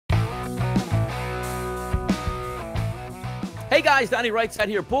Hey guys, Donnie RightSide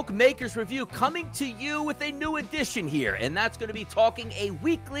here, Bookmakers Review, coming to you with a new edition here, and that's going to be talking a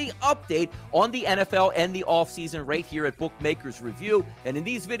weekly update on the NFL and the offseason right here at Bookmakers Review. And in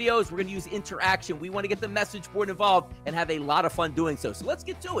these videos, we're going to use interaction. We want to get the message board involved and have a lot of fun doing so. So let's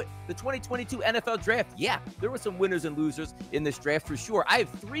get to it. The 2022 NFL Draft, yeah, there were some winners and losers in this draft for sure. I have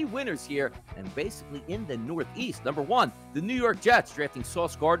three winners here, and basically in the Northeast. Number one, the New York Jets drafting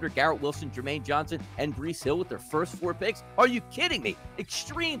Sauce Gardner, Garrett Wilson, Jermaine Johnson, and Breece Hill with their first four picks. Are you kidding me?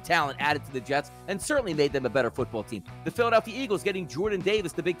 Extreme talent added to the Jets and certainly made them a better football team. The Philadelphia Eagles getting Jordan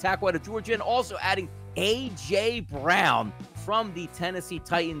Davis, the big tackle out of Georgia, and also adding A.J. Brown from the Tennessee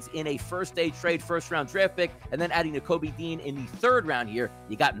Titans in a first-day trade, first-round draft pick, and then adding Nakobe Dean in the third round here.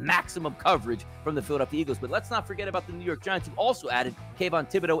 You got maximum coverage from the Philadelphia Eagles. But let's not forget about the New York Giants, who also added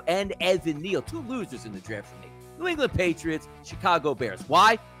Kayvon Thibodeau and Evan Neal, two losers in the draft for me. New England Patriots, Chicago Bears.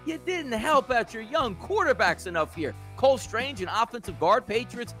 Why? You didn't help out your young quarterbacks enough here. Cole Strange, an offensive guard,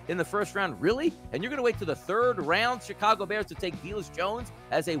 Patriots in the first round. Really? And you're going to wait to the third round, Chicago Bears, to take Velus Jones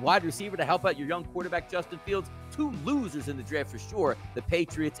as a wide receiver to help out your young quarterback, Justin Fields? Two losers in the draft for sure, the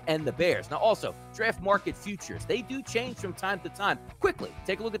Patriots and the Bears. Now also, draft market futures. They do change from time to time. Quickly,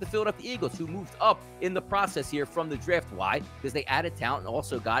 take a look at the Philadelphia Eagles, who moved up in the process here from the draft. Why? Because they added talent and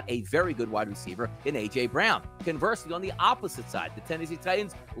also got a very good wide receiver in A.J. Brown. Conversely, on the opposite side, the Tennessee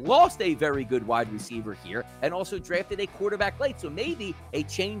Titans lost a very good wide receiver here and also drafted a quarterback late. So maybe a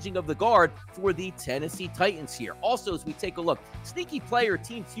changing of the guard for the Tennessee Titans here. Also, as we take a look, sneaky player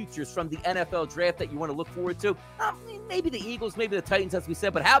team futures from the NFL draft that you want to look forward to. Maybe the Eagles, maybe the Titans, as we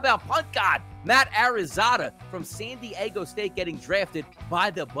said, but how about punt god Matt Arizada from San Diego State getting drafted by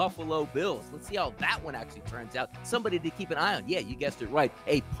the Buffalo Bills? Let's see how that one actually turns out. Somebody to keep an eye on. Yeah, you guessed it right.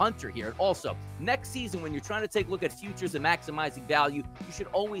 A punter here. And also, next season, when you're trying to take a look at futures and maximizing value, you should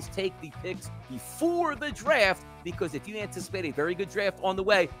always take the picks before the draft, because if you anticipate a very good draft on the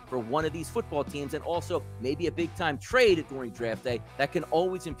way for one of these football teams and also maybe a big-time trade during draft day, that can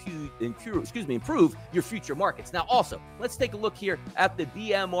always improve your future markets. Now, also, let's take a look here at the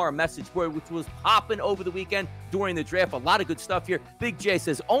BMR message board, which was popping over the weekend during the draft. A lot of good stuff here. Big J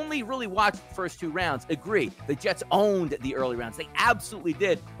says, only really watched the first two rounds. Agree. The Jets owned the early rounds. They absolutely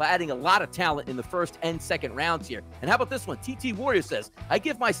did by adding a lot of talent in the first and second rounds here. And how about this one? TT Warrior says, I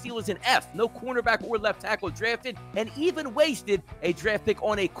give my Steelers an F. No cornerback or left tackle drafted, and even wasted a draft pick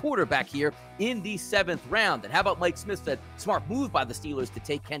on a quarterback here in the 7th round. And how about Mike Smith said, smart move by the Steelers to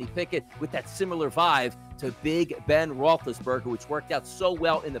take Kenny Pickett with that similar vibe to Big Ben Roethlisberger, which worked out so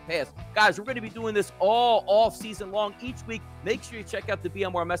well in the past. Guys, we're going to be doing this all off season long each week. Make sure you check out the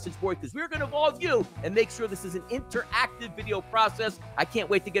BMR message board, because we're going to involve you and make sure this is an interactive video process. I can't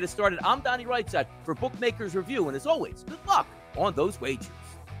wait to get it started. I'm Donnie RightSide for Bookmakers Review, and as always, good luck on those wagers.